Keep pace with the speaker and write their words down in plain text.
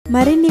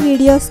మరిన్ని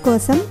వీడియోస్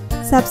కోసం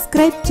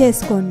సబ్స్క్రైబ్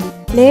చేసుకోండి.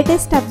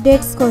 లేటెస్ట్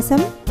అప్డేట్స్ కోసం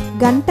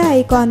గంట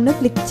ఐకాన్ను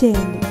క్లిక్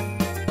చేయండి.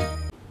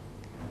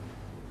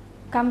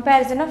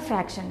 Comparison of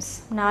fractions.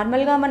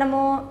 నార్మల్గా మనము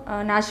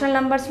నేచురల్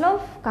నెంబర్స్లో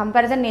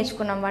కంపారిజన్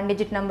నేర్చుకున్నాం. 1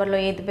 డిజిట్ నెంబర్లో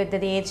ఏది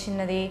పెద్దది ఏది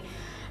చిన్నది,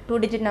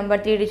 2 డిజిట్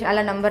నెంబర్ 3 డిజిట్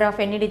అలా నెంబర్ ఆఫ్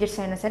ఎన్ని డిజిట్స్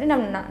అయినా సరే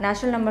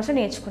నేచురల్ నెంబర్స్లో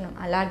నేర్చుకున్నాం.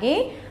 అలాగే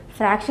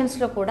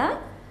ఫ్రాక్షన్స్లో కూడా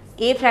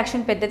ఏ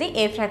ఫ్రాక్షన్ పెద్దది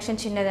ఏ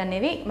ఫ్రాక్షన్ చిన్నది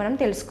అనేవి మనం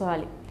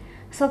తెలుసుకోవాలి.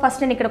 సో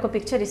ఫస్ట్ నేను ఇక్కడ ఒక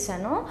పిక్చర్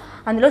ఇస్తాను.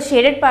 అందులో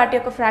షేడెడ్ పార్ట్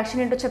యొక్క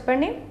ఫ్రాక్షన్ ఏంటో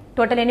చెప్పండి.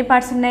 టోటల్ ఎన్ని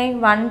పార్ట్స్ ఉన్నాయి?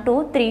 1 2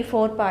 3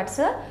 4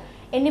 పార్ట్స్.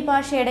 ఎన్ని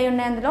పార్ట్స్ షేడ్ అయి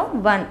ఉన్నాయి అందులో?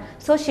 1.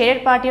 సో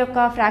షేడెడ్ పార్ట్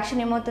యొక్క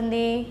ఫ్రాక్షన్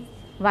ఏమవుతుంది?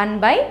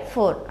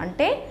 1/4.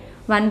 అంటే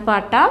 1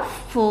 పార్ట్ ఆఫ్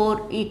 4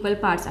 ఈక్వల్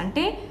పార్ట్స్.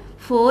 అంటే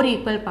 4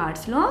 ఈక్వల్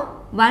పార్ట్స్లో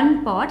 1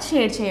 పార్ట్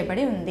షేడ్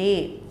చేయబడి ఉంది,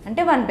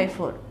 అంటే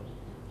 1/4.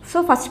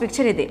 సో ఫస్ట్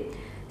పిక్చర్ ఇది.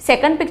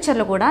 సెకండ్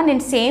పిక్చర్లో కూడా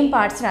నేను సేమ్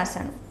పార్ట్స్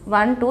రాశాను.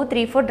 1 2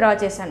 3 4 డ్రా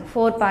చేశాను.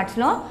 4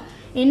 పార్ట్స్లో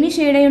ఎన్ని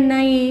షేడ్ అయి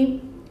ఉన్నాయి?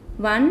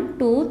 1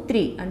 2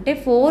 3. అంటే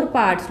 4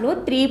 పార్ట్స్లో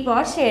 3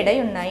 పార్ట్స్ షేడ్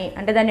అయి ఉన్నాయి.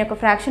 అంటే దాని యొక్క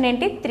ఫ్రాక్షన్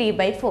ఏంటి?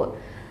 3/4.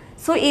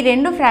 సో ఈ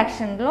రెండు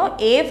ఫ్రాక్షన్లో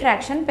ఏ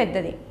ఫ్రాక్షన్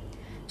పెద్దది?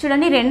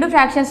 చూడండి, రెండు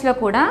ఫ్రాక్షన్స్లో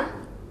కూడా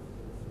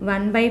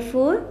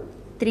 1/4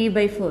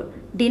 3/4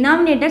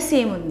 డినామినేటర్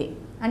సేమ్ ఉంది.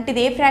 అంటే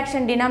ఇది ఏ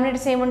ఫ్రాక్షన్?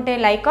 డినామినేటర్ సేమ్ ఉంటే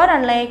like are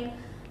unlike?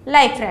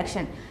 Like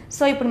fraction.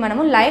 So ఇప్పుడు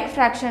మనము లైక్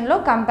ఫ్రాక్షన్లో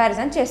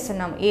కంపారిజన్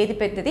చేస్తున్నాము, ఏది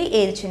పెద్దది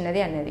ఏది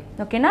చిన్నది అనేది.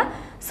 ఓకేనా?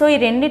 సో ఈ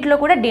రెండిట్లో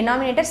కూడా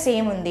డినామినేటర్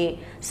సేమ్ ఉంది.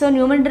 సో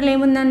న్యూమరేటర్లో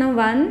ఏముందన్న?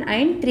 1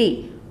 and 3.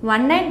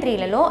 1 and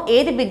 3లలో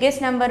ఏది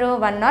biggest number?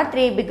 1 or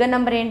 3. Bigger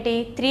number ఏంటి?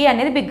 3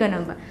 అనేది బిగ్గర్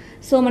నెంబర్.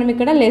 సో మనం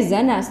ఇక్కడ లెస్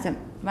దాన్ రాస్తాం,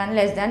 1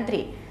 less than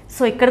 3.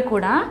 సో ఇక్కడ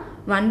కూడా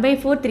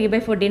 1/4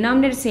 3/4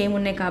 డినామినేటర్ సేమ్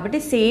ఉన్నాయి కాబట్టి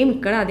సేమ్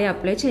ఇక్కడ అదే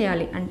అప్లై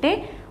చేయాలి. అంటే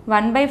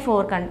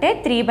 1/4 కంటే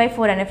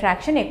 3/4 అనే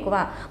ఫ్రాక్షన్ ఎక్కువ.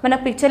 మన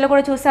పిక్చర్లో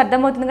కూడా చూస్తే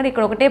అర్థమవుతుంది కదా,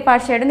 ఇక్కడ ఒకటే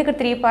పార్ట్ షేడ్ ఉంది, ఇక్కడ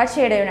 3 పార్ట్స్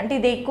షేడ్ అయ్యి ఉంది. అంటే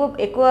ఇదే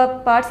ఎక్కువ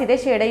పార్ట్స్ ఇదే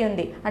షేడ్ అయ్యి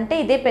ఉంది, అంటే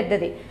ఇదే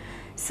పెద్దది.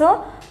 సో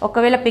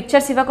ఒకవేళ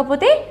పిక్చర్స్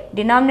ఇవ్వకపోతే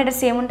డినామినేటర్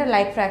సేమ్ ఉంటే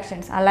లైక్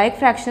ఫ్రాక్షన్స్. ఆ లైక్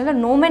ఫ్రాక్షన్లో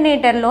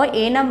నోమినేటర్లో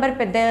ఏ నెంబర్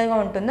పెద్దగా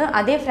ఉంటుందో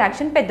అదే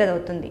ఫ్రాక్షన్ పెద్దది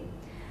అవుతుంది.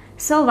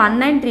 సో 1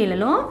 and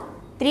 3లలో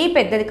 3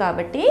 పెద్దది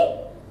కాబట్టి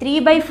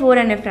 3/4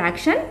 అనే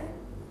ఫ్రాక్షన్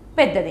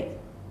పెద్దది.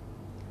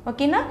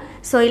 ఓకేనా?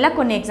 సో ఇలా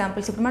కొన్ని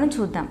ఎగ్జాంపుల్స్ ఇప్పుడు మనం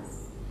చూద్దాం.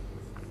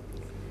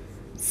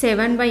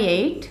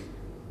 7/8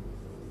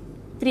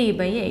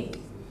 3/8.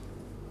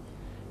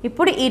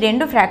 ఇప్పుడు ఈ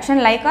రెండు fraction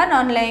like are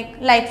non like?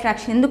 Like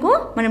fraction. ఎందుకు?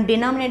 మనం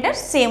డినామినేటర్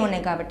సేమ్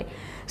ఉన్నాయి కాబట్టి.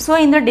 సో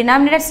ఇందులో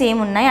డినామినేటర్ సేమ్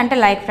ఉన్నాయి అంటే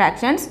లైక్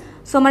ఫ్రాక్షన్స్.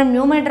 సో మనం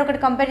న్యూమరేటర్ ఒకటి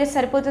కంపేర్ చేసి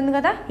సరిపోతుంది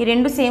కదా. ఈ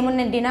రెండు సేమ్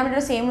ఉన్నాయి,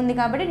 డినామినేటర్ సేమ్ ఉంది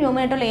కాబట్టి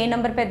న్యూమరేటర్లో ఏ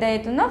నెంబర్ పెద్ద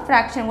అవుతుందో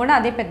ఫ్రాక్షన్ కూడా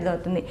అదే పెద్దది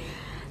అవుతుంది.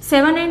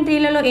 7 and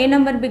 3లలో A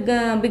number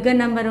bigger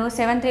number?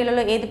 7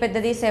 3లలో ఏది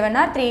పెద్దది? 7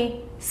 or 3?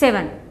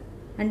 7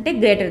 అంటే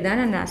గ్రేటర్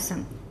దాన్ అని రాస్తాం.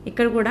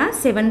 ఇక్కడ కూడా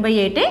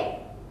 7/8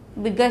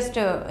 బిగ్గెస్ట్.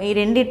 ఈ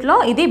రెండిట్లో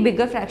ఇది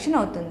బిగ్గర్ ఫ్రాక్షన్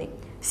అవుతుంది.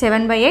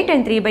 7/8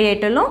 and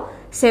 3/8లలో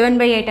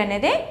 7/8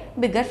 అనేది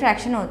బిగ్గర్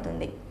ఫ్రాక్షన్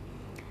అవుతుంది.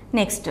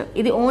 నెక్స్ట్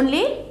ఇది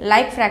ఓన్లీ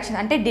లైక్ ఫ్రాక్షన్,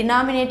 అంటే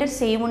డినామినేటర్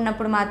సేమ్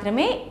ఉన్నప్పుడు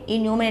మాత్రమే ఈ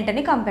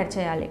న్యూమరేటర్ని కంపేర్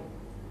చేయాలి.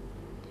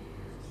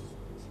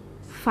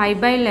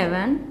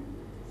 5/11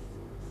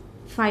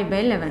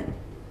 5/11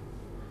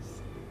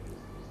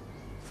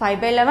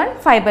 5/11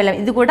 5/11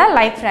 ఇది కూడా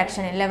లైక్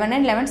ఫ్రాక్షన్. 11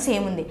 and 11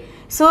 సేమ్ ఉంది.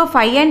 సో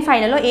 5 and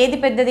 5లలో ఏది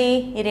పెద్దది?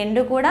 ఈ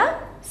రెండు కూడా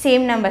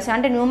సేమ్ నెంబర్స్,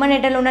 అంటే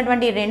న్యూమరేటర్లో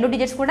ఉన్నటువంటి రెండు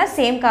డిజిట్స్ కూడా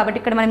సేమ్ కాబట్టి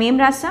ఇక్కడ మనం ఏం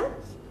రాస్తాం?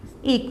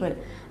 ఈక్వల్.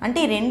 అంటే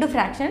ఈ రెండు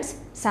ఫ్రాక్షన్స్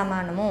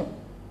సమానము.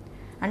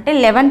 అంటే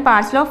 11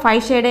 పార్ట్స్లో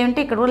 5 షేడ్ అయి ఉంటే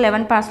ఇక్కడ కూడా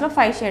 11 పార్ట్స్లో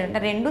 5 షేడ్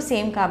ఉంటాయి. రెండు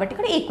సేమ్ కాబట్టి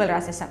ఇక్కడ ఈక్వల్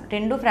రాసేస్తాం.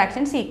 రెండు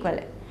fractions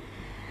equal.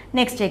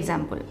 Next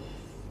example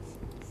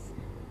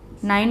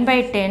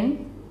 9/10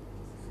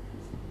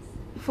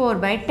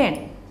 4/10.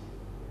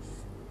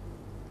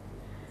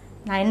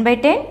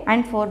 9/10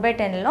 and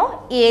 4/10లలో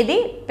ఏది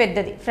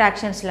పెద్దది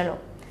ఫ్రాక్షన్స్లలో?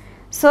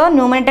 సో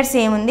న్యూమరేటర్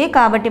సేమ్ ఉంది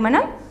కాబట్టి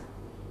మనం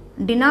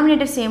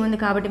డినామినేటర్ సేమ్ ఉంది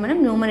కాబట్టి మనం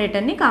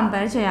న్యూమరేటర్ని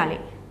కంపేర్ చేయాలి.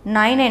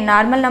 9 and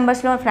నార్మల్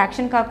నెంబర్స్లో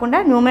ఫ్రాక్షన్ కాకుండా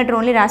న్యూమరేటర్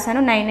ఓన్లీ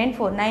రాశాను. 9 and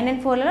 4. 9 and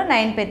 4లలో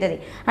 9 పెద్దది.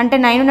 అంటే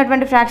 9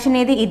 ఉన్నటువంటి ఫ్రాక్షన్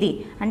ఏది? ఇది.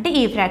 అంటే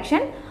ఈ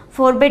ఫ్రాక్షన్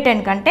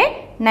 4/10 కంటే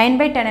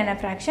 9/10 అనే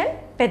ఫ్రాక్షన్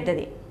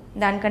పెద్దది.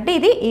 దానికంటే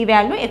ఇది ఈ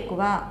వాల్యూ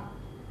ఎక్కువ.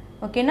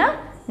 ఓకేనా?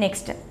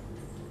 నెక్స్ట్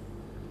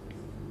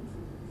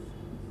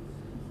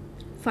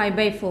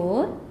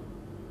 5/4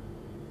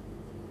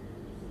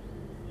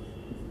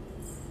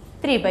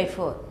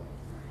 3/4.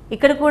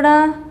 ఇక్కడ కూడా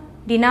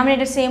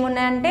డినామినేటర్ సేమ్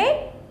ఉన్నాయంటే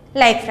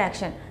లైక్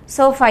ఫ్రాక్షన్.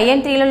 సో 5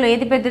 and 3లలో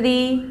ఏది పెద్దది?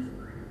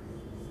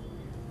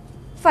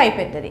 5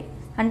 పెద్దది.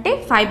 అంటే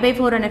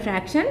 5/4 అనే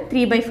ఫ్రాక్షన్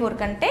 3/4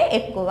 కంటే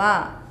ఎక్కువ.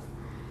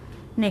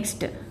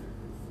 నెక్స్ట్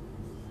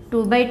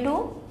 2/2.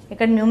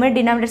 ఇక్కడ న్యూమరేటర్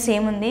డినామినేటర్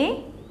సేమ్ ఉంది.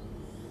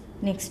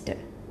 నెక్స్ట్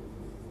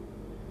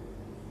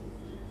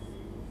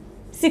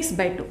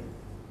 6/2.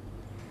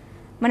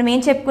 మనం ఏం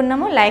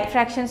చెప్పుకున్నాము? లైక్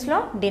ఫ్రాక్షన్స్లో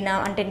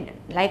అంటే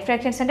లైక్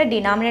ఫ్రాక్షన్స్ అంటే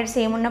డినామినేటర్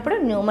సేమ్ ఉన్నప్పుడు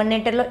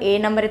న్యూమరేటర్లో ఏ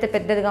నెంబర్ అయితే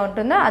పెద్దదిగా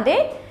ఉంటుందో అదే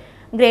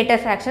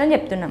గ్రేటర్ ఫ్రాక్షన్ అని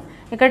చెప్తున్నాం.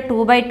 ఇక్కడ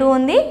 2/2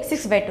 ఉంది,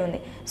 6/2 ఉంది.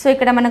 సో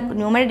ఇక్కడ మనకు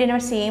న్యూమరేటర్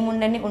డినామినేటర్ సేమ్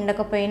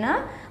ఉండకపోయినా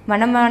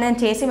మనం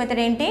చేసే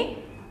మెథడ్ ఏంటి?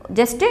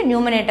 జస్ట్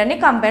న్యూమరేటర్ని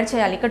కంపేర్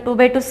చేయాలి. ఇక్కడ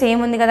 2/2 సేమ్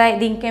ఉంది కదా,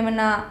 ఇది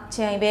ఇంకేమైనా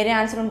వేరే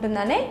ఆన్సర్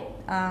ఉంటుందనే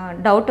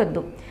డౌట్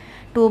వద్దు.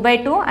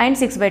 2/2 అండ్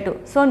 6/2.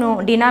 సో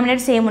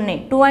డినామినేటర్ సేమ్ ఉన్నాయి.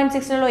 2 అండ్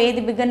 6లలో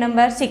ఏది బిగ్గర్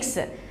నెంబర్?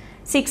 6.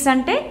 6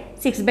 అంటే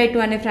 6/2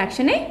 అనే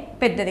ఫ్రాక్షనే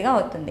పెద్దదిగా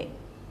అవుతుంది.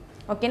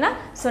 ఓకేనా?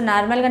 సో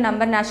నార్మల్గా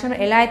నంబర్ న్యాచురల్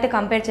ఎలా అయితే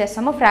కంపేర్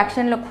చేస్తామో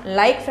ఫ్రాక్షన్లో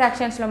లైక్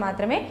ఫ్రాక్షన్స్లో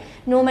మాత్రమే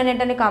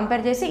న్యూమరేటర్ని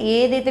కంపేర్ చేసి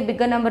ఏదైతే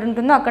బిగ్గర్ నెంబర్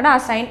ఉంటుందో అక్కడ ఆ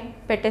సైన్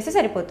పెట్టేసి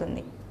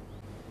సరిపోతుంది.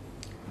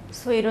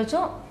 సో ఈరోజు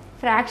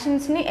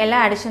ఫ్రాక్షన్స్ని ఎలా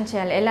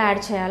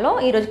యాడ్ చేయాలో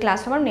ఈరోజు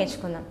క్లాస్లో మనం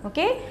నేర్చుకుందాం.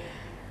 Okay,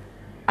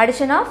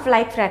 addition of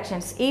like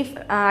fractions. ఈ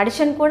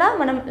అడిషన్ కూడా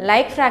మనం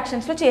లైక్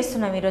ఫ్రాక్షన్స్లో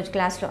చేస్తున్నాం ఈరోజు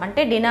క్లాస్లో.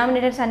 అంటే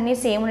డినామినేటర్స్ అన్నీ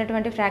సేమ్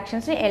ఉన్నటువంటి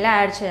ఫ్రాక్షన్స్ని ఎలా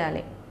యాడ్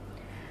చేయాలి.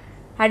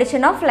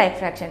 Addition of like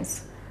fractions.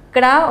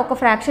 ఇక్కడ ఒక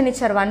ఫ్రాక్షన్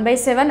ఇచ్చారు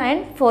 1/7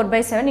 అండ్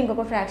 4/7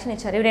 ఇంకొక ఫ్రాక్షన్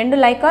ఇచ్చారు. ఇవి రెండు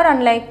like are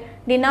unlike?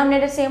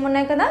 Denominators same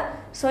ఉన్నాయి కదా,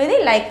 సో ఇది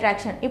లైక్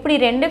ఫ్రాక్షన్. ఇప్పుడు ఈ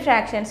రెండు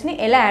ఫ్రాక్షన్స్ని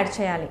ఎలా యాడ్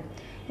చేయాలి?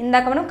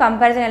 ఇందాక మనం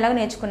కంపారిజన్ ఎలాగో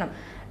నేర్చుకున్నాం.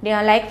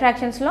 లైక్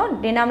ఫ్రాక్షన్స్లో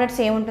డినామినేటర్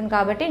సేమ్ ఉంటుంది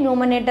కాబట్టి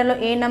న్యూమరేటర్లో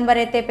ఏ నెంబర్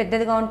అయితే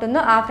పెద్దదిగా ఉంటుందో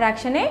ఆ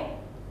ఫ్రాక్షనే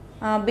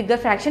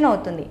బిగ్గర్ ఫ్రాక్షన్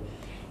అవుతుంది.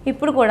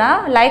 ఇప్పుడు కూడా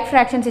లైక్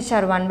ఫ్రాక్షన్స్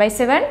ఇచ్చారు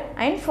 1/7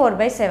 అండ్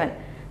 4/7.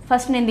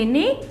 ఫస్ట్ నేను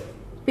దీన్ని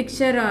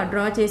పిక్చర్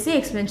డ్రా చేసి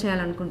ఎక్స్ప్లెయిన్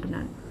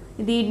చేయాలనుకుంటున్నాను.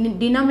 ఇది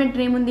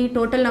డినామినేటర్ ఏముంది?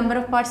 టోటల్ నెంబర్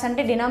ఆఫ్ పార్ట్స్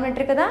అంటే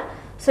డినామినేటర్ కదా.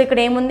 సో ఇక్కడ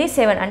ఏముంది?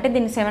 7. అంటే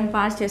దీన్ని 7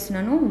 పార్ట్స్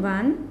చేస్తున్నాను.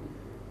 1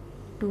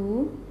 2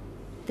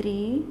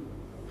 3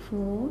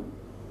 4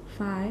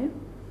 5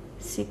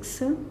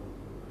 6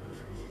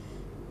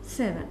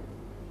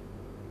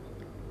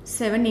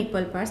 7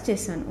 ఈక్వల్ పార్ట్స్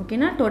చేస్తాను.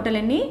 ఓకేనా? టోటల్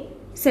ఎన్ని?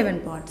 7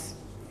 పార్ట్స్.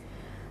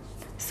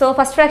 సో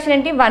ఫస్ట్ ఫ్రాక్షన్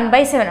ఏంటి?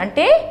 1/7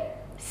 అంటే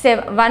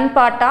 1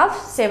 పార్ట్ ఆఫ్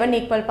 7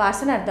 ఈక్వల్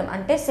పార్ట్స్ అని అర్థం.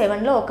 అంటే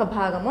 7లో ఒక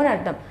భాగము అని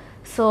అర్థం.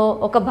 సో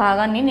ఒక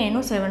భాగాన్ని నేను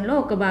 7లో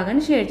ఒక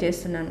భాగాన్ని షేర్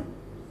చేస్తున్నాను.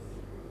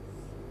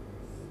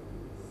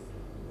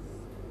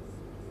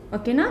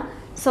 ఓకేనా?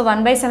 సో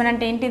 1/7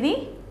 అంటే ఏంటిది?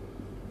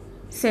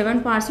 7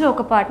 పార్ట్స్లో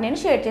ఒక పార్ట్ నేను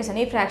షేర్ చేశాను.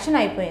 ఈ ఫ్రాక్షన్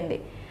అయిపోయింది.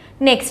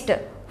 నెక్స్ట్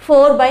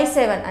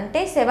 4/7 అంటే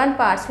 7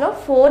 పార్ట్స్లో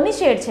 4ని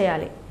షేర్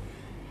చేయాలి.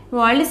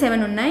 ఆల్రెడీ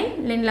 7 ఉన్నాయి,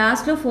 నేను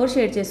లాస్ట్లో 4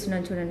 షేర్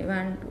చేస్తున్నాను. చూడండి,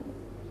 1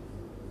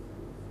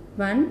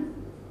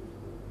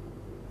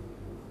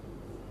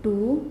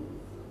 2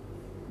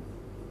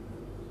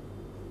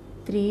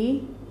 3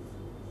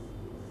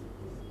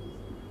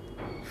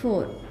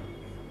 4.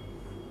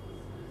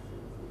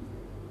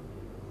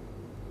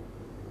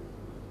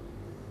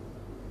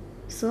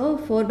 సో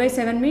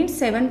 4/7 మీన్స్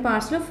 7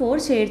 పార్ట్స్లో 4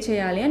 షేర్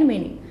చేయాలి అని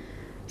మీనింగ్.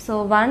 సో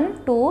 1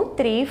 2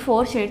 3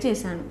 4 షేర్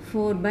చేశాను.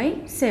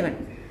 4/7.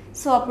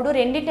 సో అప్పుడు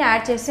రెండింటిని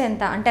యాడ్ చేస్తే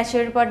ఎంత అంటే ఆ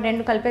షేడ్ పార్ట్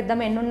రెండు కలిపేద్దాం.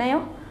 ఎన్ని ఉన్నాయో?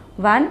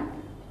 1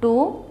 2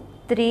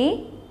 3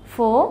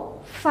 4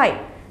 5.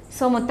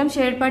 సో మొత్తం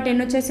షేడ్ పార్ట్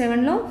ఎన్ని వచ్చాయి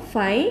 7లో?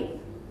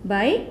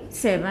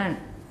 5/7.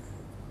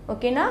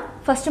 ఓకేనా?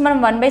 ఫస్ట్ మనం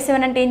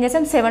 1/7 అంటే ఏం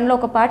చేసాం? 7లో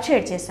ఒక పార్ట్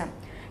షేర్ చేసాం.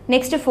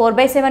 నెక్స్ట్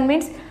 4/7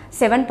 మీన్స్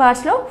 7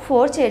 పార్ట్స్లో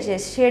 4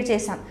 షేర్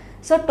చేసాం.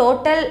 సో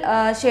టోటల్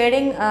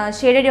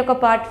షేడెడ్ యొక్క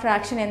పార్ట్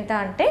ఫ్రాక్షన్ ఎంత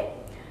అంటే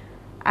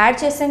యాడ్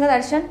చేస్తాం కదా,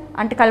 అడిషన్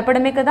అంటే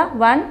కలపడమే కదా.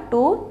 1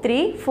 2 3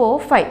 4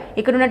 5.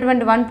 ఇక్కడ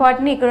ఉన్నటువంటి 1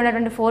 పార్ట్ని ఇక్కడ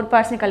ఉన్నటువంటి 4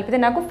 పార్ట్స్ని కలిపితే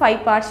నాకు 5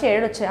 పార్ట్స్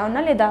షేడెడ్ వచ్చాయి. అవునా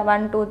లేదా?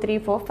 1 2 3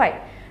 4 5.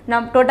 నా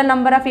total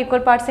number of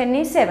equal parts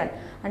ఎన్ని? 7.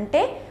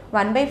 అంటే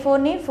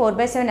 1/4ని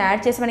 4/7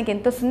 యాడ్ చేసి మనకి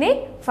ఎంత వస్తుంది?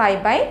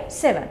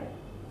 5/7.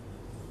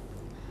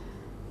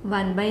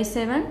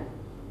 1/7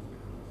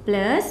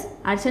 ప్లస్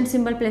అడిషన్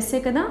సింబల్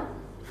ప్లస్సే కదా.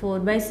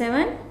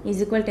 4/7 ఈజ్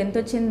ఈక్వల్ టు ఎంత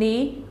వచ్చింది?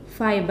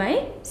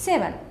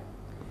 5/7.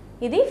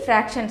 ఇది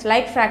ఫ్రాక్షన్స్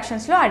లైక్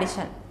ఫ్రాక్షన్స్లో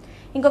అడిషన్.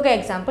 ఇంకొక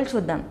ఎగ్జాంపుల్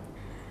చూద్దాం.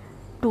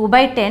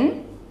 2/10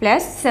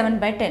 ప్లస్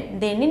 7/10.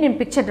 దీన్ని నేను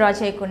పిక్చర్ డ్రా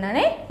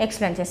చేయకుండానే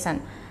ఎక్స్ప్లెయిన్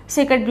చేస్తాను. సో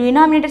ఇక్కడ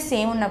డినామినేటర్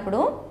సేమ్ ఉన్నప్పుడు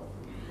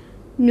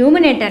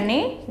న్యూమరేటర్ని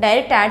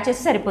డైరెక్ట్ యాడ్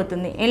చేస్తే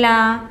సరిపోతుంది. ఇలా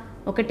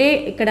ఒకటే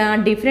ఇక్కడ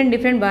డిఫరెంట్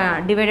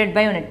డివైడెడ్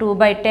బై ఉన్నాయి.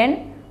 2/10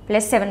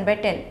 ప్లస్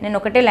 7/10. నేను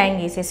ఒకటే లైన్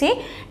గీసేసి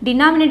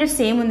డినామినేటర్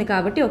సేమ్ ఉంది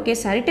కాబట్టి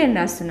ఒకేసారి 10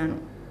 రాస్తున్నాను.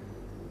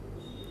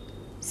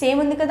 సేమ్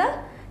ఉంది కదా.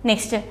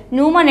 నెక్స్ట్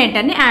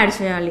న్యూమరేటర్ని యాడ్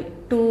చేయాలి.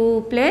 2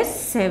 +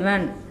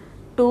 7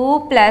 2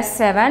 +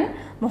 7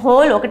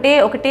 హోల్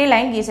ఒకటే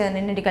లైన్ గీసాను.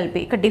 రెండింటి కలిపి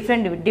ఇక్కడ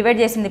డిఫరెంట్ డివైడ్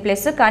చేసింది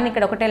ప్లస్, కానీ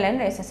ఇక్కడ ఒకటే లైన్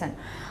వేసేసాను.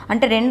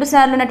 అంటే 2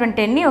 సార్లు ఉన్నటువంటి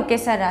 10ని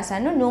ఒకేసారి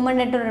రాశాను.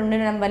 న్యూమరేటర్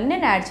 2 నెంబర్ని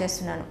నేను యాడ్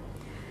చేస్తున్నాను.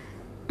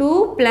 2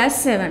 +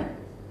 7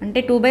 అంటే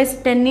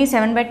 2/10ని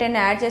 7/10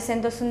 యాడ్ చేస్తే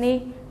ఎంత వస్తుంది?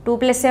 2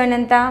 + 7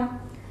 ఎంత?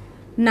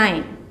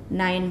 9.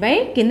 9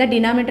 కింద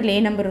డినామినేటర్లో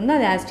ఏ నెంబర్ ఉందో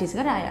అది యాజ్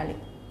టీస్గా రాయాలి.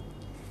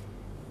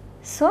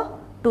 సో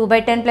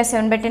 2/10 +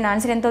 7/10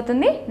 ఆన్సర్ ఎంత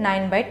అవుతుంది?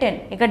 9/10.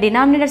 ఇక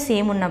డినామినేటర్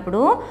సేమ్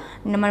ఉన్నప్పుడు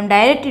మనం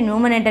డైరెక్ట్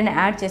న్యూమరేటర్ని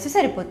యాడ్ చేస్తే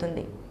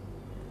సరిపోతుంది.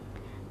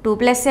 2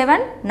 +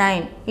 7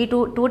 9. ఈ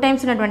 2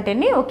 టైమ్స్ ఉన్నటువంటి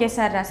 10ని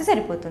ఒకేసారి రాస్తే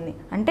సరిపోతుంది.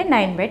 అంటే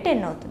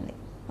 9/10 అవుతుంది.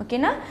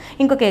 ఓకేనా?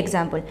 ఇంకొక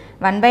ఎగ్జాంపుల్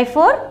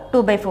 1/4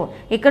 2/4.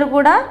 ఇక్కడ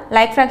కూడా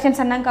లైక్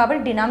ఫ్రాక్షన్స్ అన్నాం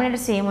కాబట్టి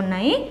డినామినేటర్ సేమ్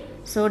ఉన్నాయి.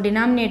 సో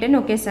డినామినేటర్ని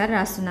ఒకేసారి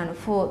రాస్తున్నాను.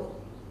 4.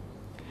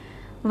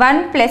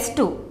 1 +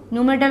 2.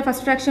 న్యూమరేటర్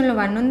ఫస్ట్ ఫ్రాక్షన్లో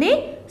 1 ఉంది,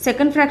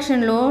 సెకండ్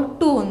ఫ్రాక్షన్లో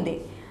 2 ఉంది.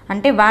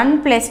 అంటే 1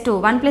 + 2.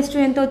 1 + 2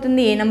 ఎంత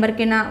అవుతుంది? ఏ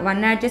నెంబర్కైనా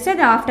 1 యాడ్ చేస్తే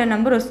అది ఆఫ్టర్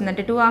నెంబర్ వస్తుంది.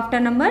 అంటే 2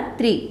 ఆఫ్టర్ నెంబర్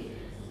 3.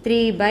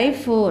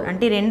 3/4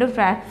 అంటే రెండు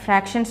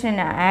ఫ్రాక్షన్స్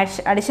నేను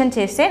అడిషన్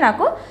చేస్తే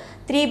నాకు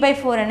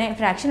 3/4 అనే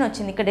ఫ్రాక్షన్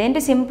వచ్చింది. ఇక్కడ ఏంటి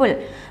సింపుల్,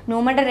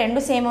 న్యూమరేటర్ రెండు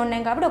సేమ్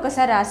ఉన్నాయి కాబట్టి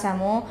ఒకసారి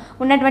రాసాము,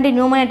 ఉన్నటువంటి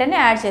న్యూమరేటర్ని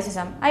యాడ్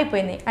చేసేసాం,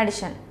 అయిపోయింది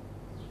అడిషన్.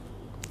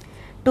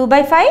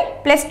 2/5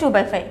 +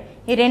 2/5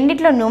 ఈ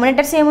రెండిట్లో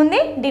న్యూమరేటర్ సేమ్ ఉంది,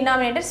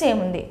 డినామినేటర్ సేమ్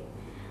ఉంది.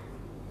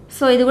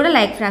 సో ఇది కూడా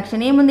లైక్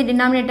ఫ్రాక్షన్. ఏముంది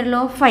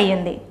డినామినేటర్లో 5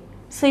 ఉంది.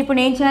 సో ఇప్పుడు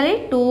ఏం చేయాలి,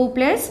 2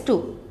 + 2,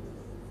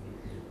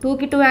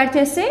 2కి 2 యాడ్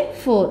చేస్తే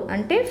 4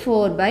 అంటే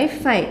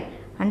 4/5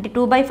 అంటే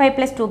 2/5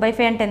 +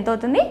 2/5 అంటే ఎంత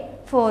అవుతుంది,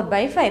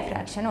 4/5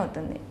 ఫ్రాక్షన్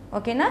అవుతుంది.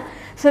 ఓకేనా.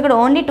 సో ఇక్కడ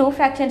ఓన్లీ 2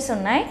 ఫ్రాక్షన్స్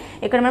ఉన్నాయి,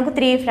 ఇక్కడ మనకు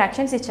 3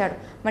 ఫ్రాక్షన్స్ ఇచ్చాడు.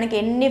 మనకి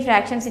ఎన్ని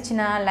ఫ్రాక్షన్స్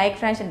ఇచ్చినా లైక్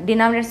ఫ్రాక్షన్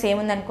డినామినేటర్ సేమ్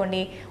ఉంది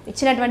అనుకోండి,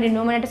 ఇచ్చినటువంటి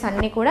న్యూమరేటర్స్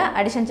అన్నీ కూడా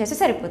అడిషన్ చేస్తే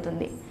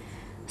సరిపోతుంది.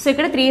 సో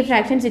ఇక్కడ 3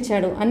 ఫ్రాక్షన్స్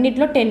ఇచ్చాడు,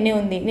 అన్నిట్లో 10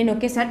 ఉంది, నేను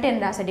ఒకేసారి 10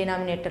 రాసా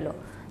డినామినేటర్లో.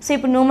 సో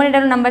ఇప్పుడు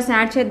న్యూమరేటర్ నెంబర్స్ని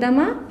యాడ్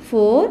చేద్దామా,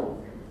 4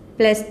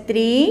 +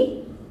 3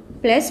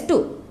 + 2,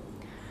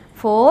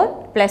 4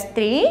 +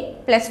 3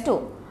 + 2,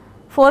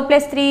 4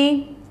 + 3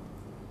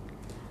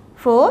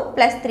 4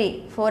 + 3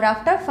 4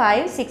 after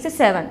 5 6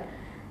 7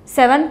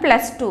 7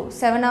 + 2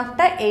 7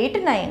 after 8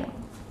 9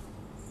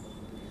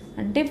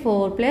 అంటే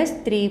 4 +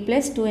 3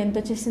 + 2 ఎంత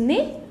వచ్చేసింది,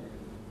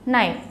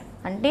 9.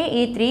 అంటే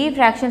ఈ 3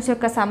 ఫ్రాక్షన్స్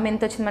యొక్క సమ్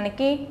ఎంత వచ్చింది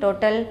మనకి,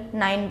 టోటల్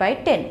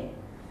 9/10.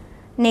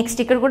 నెక్స్ట్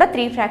ఇక్కడ కూడా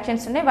 3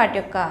 ఫ్రాక్షన్స్ ఉన్నాయి, వాటి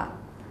యొక్క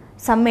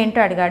సమ్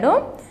ఏంటో అడిగాడు.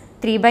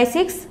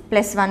 3/6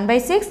 +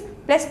 1/6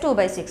 +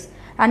 2/6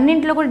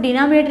 అన్నింట్లో కూడా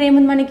డినామినేటర్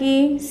ఏముంది మనకి,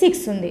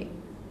 6 ఉంది.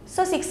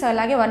 సో 6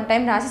 అలాగే 1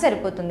 టైం రాసి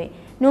సరిపోతుంది.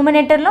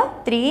 న్యూమరేటర్లో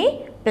 3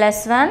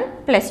 + 1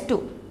 + 2,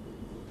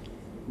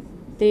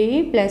 3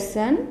 +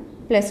 1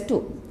 + 2.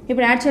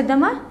 ఇప్పుడు యాడ్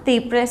చేద్దామా,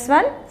 3 +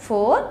 1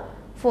 4,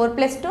 4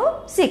 + 2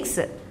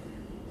 6,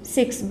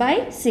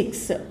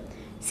 6/6.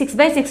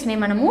 6/6ని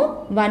మనము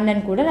 1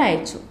 అని కూడా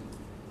రాయొచ్చు.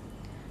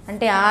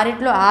 అంటే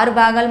 6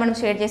 భాగాలు మనం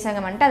షేర్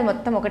చేసామంటే అది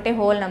మొత్తం ఒకటే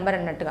హోల్ నెంబర్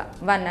అన్నట్టుగా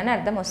 1 అని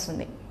అర్థం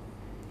వస్తుంది.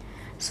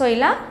 సో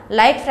ఇలా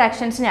లైక్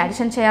ఫ్రాక్షన్స్ని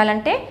అడిషన్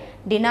చేయాలంటే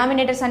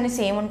డినామినేటర్స్ అన్నీ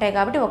సేమ్ ఉంటాయి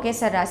కాబట్టి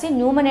ఒకేసారి రాసి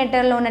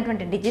న్యూమరేటర్లో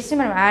ఉన్నటువంటి డిజిట్స్ని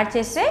మనం యాడ్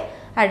చేస్తే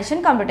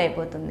అడిషన్ కంప్లీట్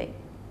అయిపోతుంది.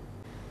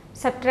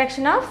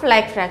 సబ్ట్రాక్షన్ ఆఫ్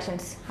లైక్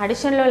ఫ్రాక్షన్స్,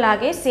 అడిషన్లో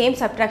లాగే సేమ్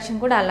సబ్ట్రాక్షన్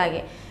కూడా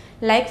అలాగే.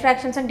 లైక్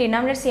ఫ్రాక్షన్స్ అంటే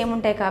డినామినేటర్ సేమ్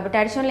ఉంటాయి కాబట్టి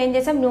అడిషన్లో ఏం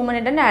చేసాం,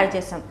 న్యూమరేటర్ని యాడ్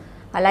చేసాం.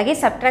 అలాగే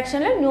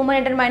సబ్ట్రాక్షన్లో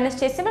న్యూమరేటర్ మైనస్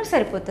చేస్తే మనకు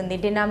సరిపోతుంది,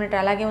 డినామినేటర్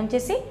అలాగే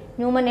ఉంచేసి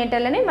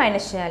న్యూమరేటర్లని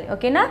మైనస్ చేయాలి.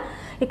 ఓకేనా.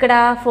 ఇక్కడ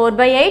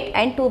 4/8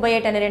 అండ్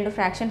 2/8 అనే రెండు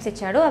ఫ్రాక్షన్స్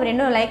ఇచ్చాడు, అవి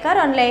రెండు like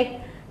are unlike,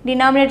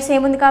 denominator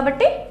same ఉంది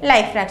కాబట్టి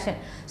లైక్ ఫ్రాక్షన్.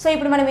 సో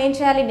ఇప్పుడు మనం ఏం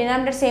చేయాలి,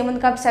 డినామినేటర్ సేమ్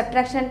ఉంది కాబట్టి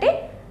సబ్ట్రాక్షన్ అంటే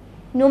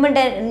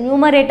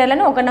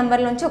న్యూమరేటర్లను ఒక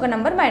నెంబర్ నుంచి ఒక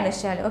నెంబర్ మైనస్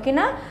చేయాలి.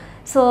 ఓకేనా.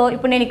 సో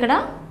ఇప్పుడు నేను ఇక్కడ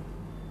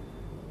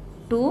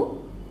 2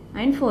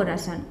 and 4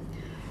 రాశాను,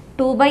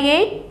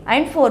 2/8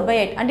 and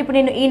 4/8 అంటే ఇప్పుడు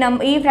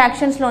నేను ఈ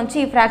ఫ్రాక్షన్స్లోంచి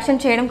ఈ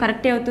ఫ్రాక్షన్ చేయడం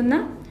కరెక్టే అవుతుందా,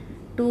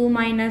 2 -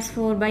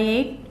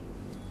 4/8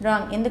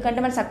 రాంగ్. ఎందుకంటే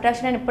మన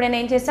సబ్ట్రాక్షన్ అని ఎప్పుడైనా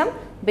ఏం చేస్తాం,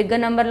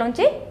 బిగ్గర్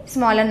నెంబర్లోంచి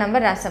స్మాలర్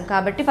నెంబర్ రాస్తాం.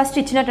 కాబట్టి ఫస్ట్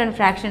ఇచ్చినటువంటి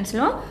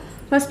ఫ్రాక్షన్స్లో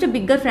first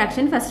bigger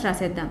fraction first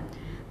రాసేద్దాం.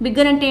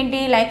 Bigger అంటే ఏంటి,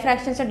 లైక్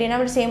ఫ్రాక్షన్స్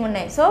డినామినేటర్ సేమ్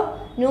ఉన్నాయి. సో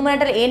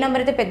న్యూమరేటర్ ఏ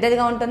నెంబర్ అయితే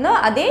పెద్దదిగా ఉంటుందో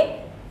అదే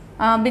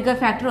బిగ్గర్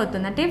ఫ్యాక్టర్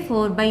అవుతుంది. అంటే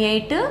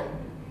 4/8,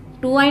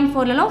 2 and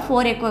 4లలో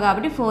 4 ఎక్కువ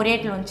కాబట్టి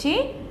 4/8లోంచి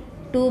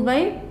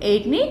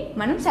 2/8ని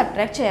మనం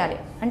సబ్ట్రాక్ట్ చేయాలి.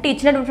 అంటే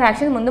ఇచ్చినటువంటి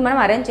ఫ్రాక్షన్ ముందు మనం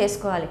అరేంజ్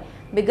చేసుకోవాలి,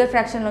 బిగ్గర్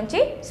ఫ్రాక్షన్లోంచి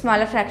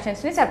స్మాలర్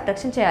ఫ్రాక్షన్స్ని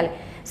సబ్ట్రాక్షన్ చేయాలి.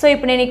 సో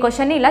ఇప్పుడు నేను ఈ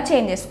క్వశ్చన్ని ఇలా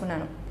చేంజ్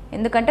చేసుకున్నాను,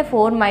 ఎందుకంటే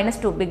 4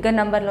 - 2 బిగ్గర్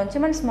నెంబర్లోంచి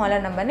మనం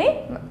స్మాలర్ నెంబర్ని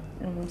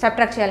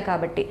సబ్ట్రాక్ట్ చేయాలి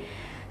కాబట్టి.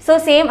 సో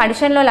సేమ్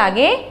అడిషన్లో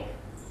లాగే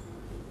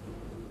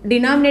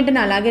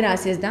డినామినేటర్ని అలాగే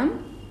రాసేద్దాం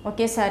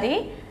ఒకేసారి.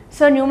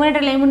 సో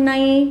న్యూమరేటర్లు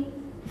ఏమున్నాయి,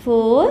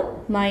 4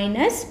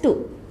 - 2.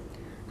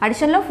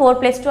 అడిషన్లో 4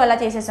 + 2 అలా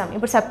చేసేసాం.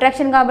 ఇప్పుడు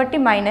సబ్ట్రాక్షన్ కాబట్టి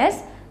మైనస్,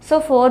 సో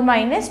 4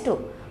 - 2.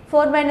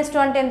 4 -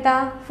 2 అంటే ఎంత,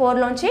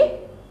 4లోంచి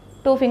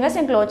 2 ఫింగర్స్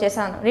నేను క్లోజ్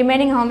చేశాను.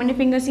 Remaining how many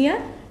fingers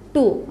year,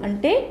 2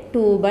 అంటే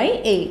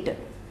 2/8.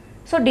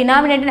 సో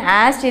డినామినేటర్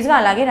యాజ్ టీజ్గా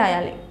అలాగే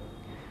రాయాలి.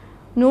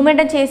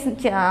 న్యూమరేటర్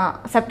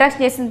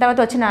సబ్ట్రాక్షన్ చేసిన తర్వాత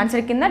వచ్చిన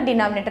ఆన్సర్ కింద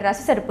డినామినేటర్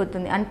రాసి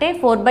సరిపోతుంది. అంటే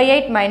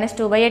 4/8 -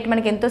 2/8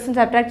 మనకి ఎంత వస్తుంది,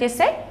 సబ్ట్రాక్ట్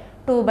చేస్తే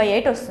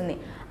 2/8 వస్తుంది.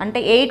 అంటే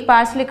 8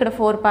 పార్ట్స్లో ఇక్కడ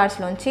 4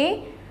 పార్ట్స్లోంచి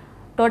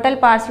టోటల్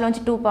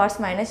పార్ట్స్లోంచి 2 పార్ట్స్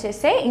మైనస్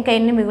చేస్తే ఇంకా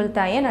ఎన్ని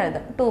మిగులుతాయి అని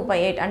అర్థం,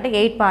 2/8 అంటే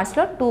 8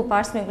 పార్ట్స్లో 2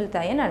 పార్ట్స్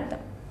మిగులుతాయి అని అర్థం.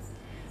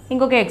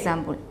 ఇంకొక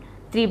ఎగ్జాంపుల్,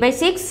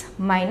 3/6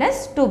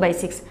 -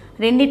 2/6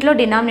 రెండిట్లో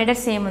డినామినేటర్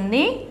సేమ్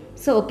ఉంది.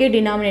 సో ఒకే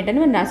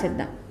డినామినేటర్ని మనం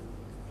రాసేద్దాం,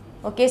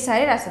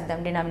 ఒకేసారి రాసేద్దాం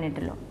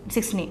డినామినేటర్లో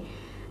 6ని.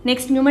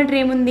 నెక్స్ట్ న్యూమరేటర్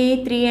ఏముంది,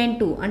 3 and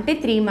 2 అంటే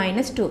 3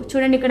 - 2.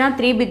 చూడండి ఇక్కడ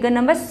 3 బిగ్గర్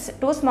నెంబర్స్,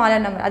 2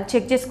 స్మాలర్ నెంబర్, అది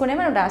చెక్ చేసుకునే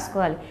మనం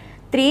రాసుకోవాలి.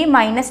 3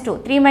 - 2,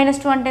 3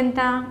 - 2 అంటే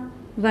ఎంత,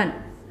 1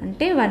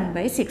 అంటే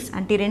 1/6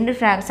 అంటే రెండు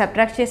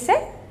సబ్ట్రాక్ట్ చేస్తే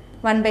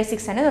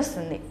 1/6 అనేది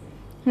వస్తుంది.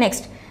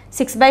 Next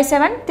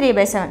 6/7,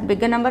 3/7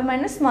 bigger number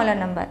minus smaller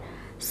number.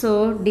 So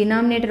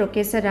denominator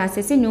ఒకేసారి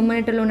రాసేసి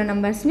న్యూమరేటర్లో ఉన్న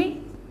నెంబర్స్ని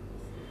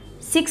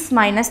 6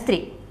 -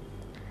 3.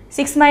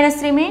 6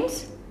 - 3 మీన్స్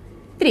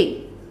 3,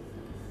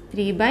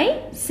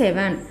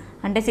 3/7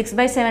 అంటే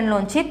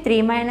 6/7లోంచి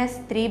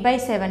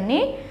 3/7ని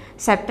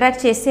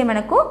సబ్ట్రాక్ట్ చేస్తే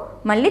మనకు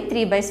మళ్ళీ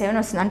 3/7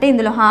 వస్తుంది. అంటే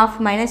ఇందులో హాఫ్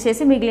మైనస్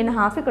చేసి మిగిలిన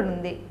హాఫ్ ఇక్కడ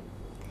ఉంది.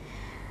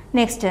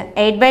 Next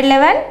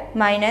 8/11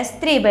 minus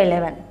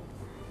 3/11.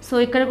 సో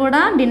ఇక్కడ కూడా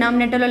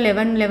డినామినేటర్లో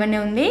 11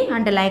 ఉంది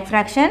అంటే లైక్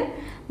ఫ్రాక్షన్.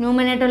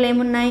 న్యూమినేటర్లో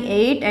ఏమున్నాయి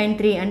 8 and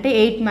 3 అంటే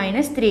 8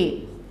 మైనస్ 3.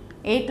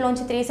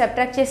 8లోంచి 3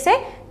 సబ్ట్రాక్ట్ చేస్తే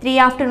 3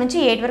 ఆఫ్టర్ నుంచి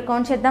 8 వరకు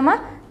కౌంట్ చేద్దామా.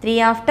 3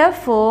 ఆఫ్టర్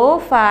 4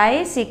 5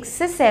 6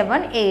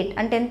 7 8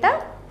 అంటే ఎంత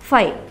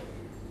 5.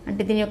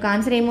 అంటే దీని యొక్క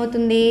ఆన్సర్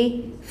ఏమవుతుంది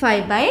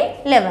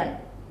 5/11.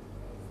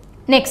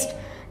 Next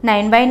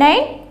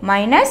 9/9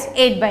 minus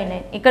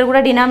 8/9. ఇక్కడ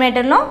కూడా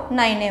డినామినేటర్లో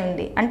 9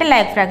 ఉంది అంటే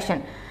లైక్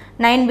ఫ్రాక్షన్.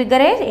 9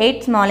 బిగ్గర్ 8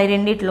 స్మాల్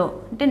రెండిట్లో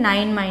అంటే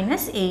 9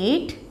 మైనస్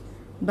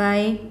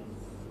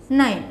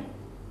 8/9.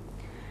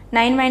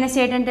 9 మైనస్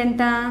 8 అంటే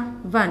ఎంత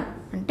 1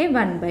 అంటే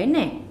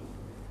 1/9.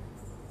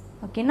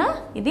 ఓకేనా.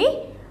 ఇది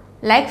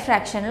like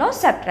ఫ్రాక్షన్లో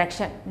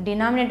subtraction.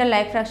 Denominator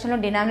like ఫ్రాక్షన్లో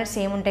denominator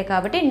same ఉంటాయి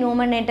కాబట్టి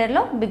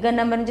న్యూమరేటర్లో బిగ్గర్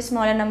నెంబర్ నుంచి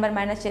స్మాలర్ నెంబర్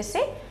మైనస్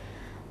చేస్తే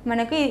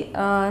మనకి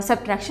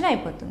సబ్ట్రాక్షన్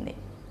అయిపోతుంది.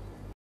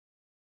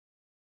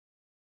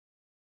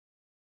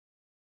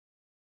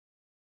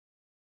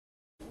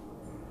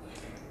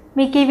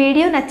 మీకు ఈ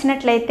వీడియో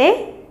నచ్చినట్లయితే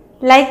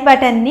లైక్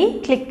బటన్ని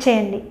క్లిక్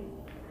చేయండి.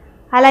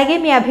 అలాగే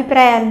మీ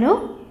అభిప్రాయాలను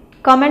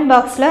కామెంట్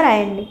బాక్స్లో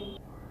రాయండి.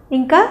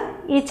 ఇంకా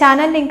ఈ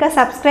ఛానల్ని ఇంకా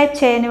సబ్స్క్రైబ్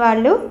చేయని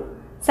వాళ్ళు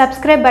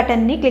సబ్స్క్రైబ్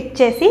బటన్ని క్లిక్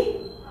చేసి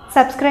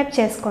సబ్స్క్రైబ్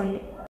చేసుకోండి.